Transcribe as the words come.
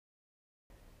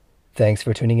Thanks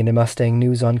for tuning into Mustang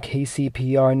News on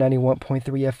KCPR 91.3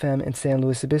 FM in San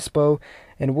Luis Obispo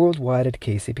and worldwide at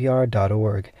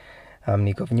kcpr.org. I'm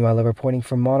Nico Vinuela reporting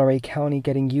from Monterey County,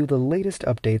 getting you the latest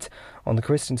updates on the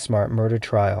Kristen Smart murder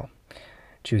trial.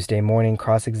 Tuesday morning,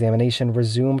 cross-examination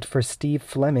resumed for Steve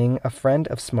Fleming, a friend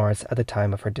of Smart's at the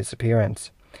time of her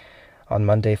disappearance. On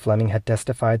Monday, Fleming had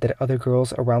testified that other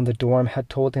girls around the dorm had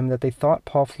told him that they thought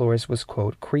Paul Flores was,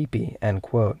 quote, creepy, end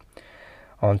quote.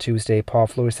 On Tuesday, Paul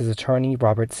Flores' attorney,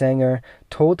 Robert Sanger,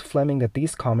 told Fleming that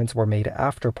these comments were made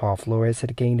after Paul Flores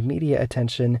had gained media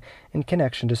attention in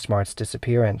connection to Smart's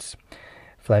disappearance.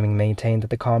 Fleming maintained that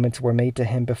the comments were made to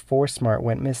him before Smart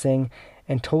went missing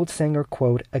and told Sanger,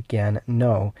 quote, again,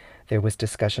 no, there was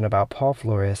discussion about Paul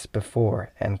Flores before,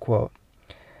 end quote.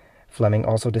 Fleming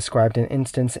also described an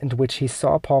instance in which he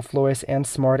saw Paul Flores and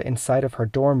Smart inside of her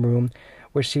dorm room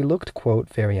where she looked, quote,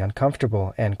 very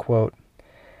uncomfortable, end quote.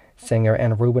 Sanger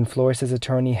and Ruben Flores'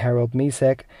 attorney Harold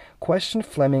Misek questioned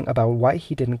Fleming about why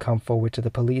he didn't come forward to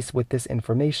the police with this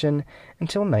information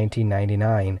until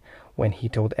 1999, when he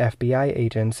told FBI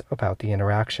agents about the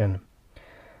interaction.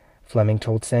 Fleming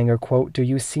told Sanger, quote, do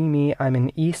you see me? I'm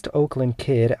an East Oakland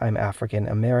kid. I'm African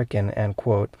American, end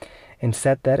quote, and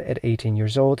said that at 18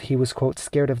 years old he was, quote,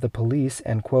 scared of the police,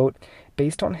 end quote,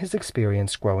 based on his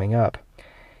experience growing up.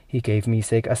 He gave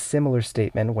Misek a similar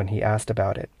statement when he asked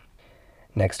about it.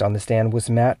 Next on the stand was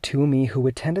Matt Toomey, who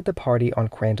attended the party on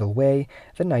Crandall Way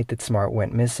the night that Smart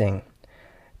went missing.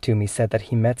 Toomey said that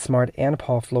he met Smart and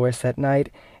Paul Flores that night,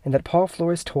 and that Paul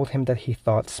Flores told him that he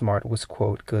thought Smart was,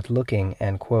 quote, good-looking,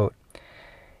 end quote.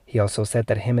 He also said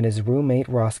that him and his roommate,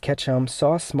 Ross Ketchum,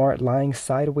 saw Smart lying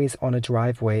sideways on a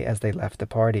driveway as they left the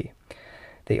party.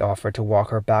 They offered to walk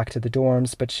her back to the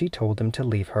dorms, but she told them to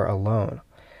leave her alone.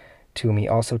 Toomey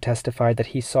also testified that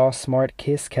he saw Smart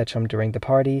kiss Ketchum during the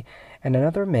party and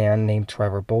another man named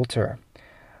Trevor Bolter.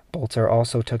 Bolter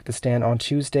also took the stand on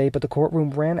Tuesday, but the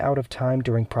courtroom ran out of time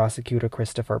during prosecutor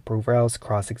Christopher Prouvrel's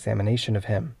cross-examination of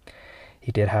him.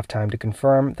 He did have time to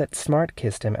confirm that Smart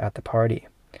kissed him at the party.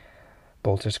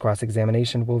 Bolter's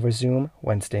cross-examination will resume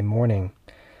Wednesday morning.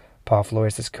 Paul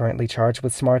Flores is currently charged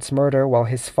with Smart's murder, while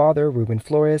his father, Ruben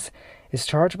Flores, is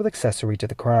charged with accessory to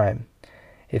the crime.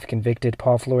 If convicted,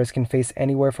 Paul Flores can face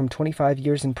anywhere from 25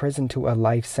 years in prison to a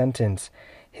life sentence.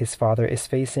 His father is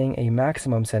facing a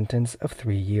maximum sentence of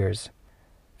 3 years.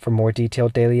 For more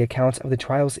detailed daily accounts of the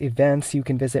trial's events, you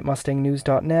can visit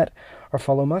mustangnews.net or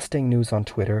follow Mustang News on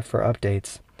Twitter for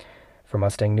updates. For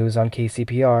Mustang News on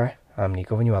KCPR, I'm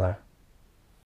Nico Vinuela.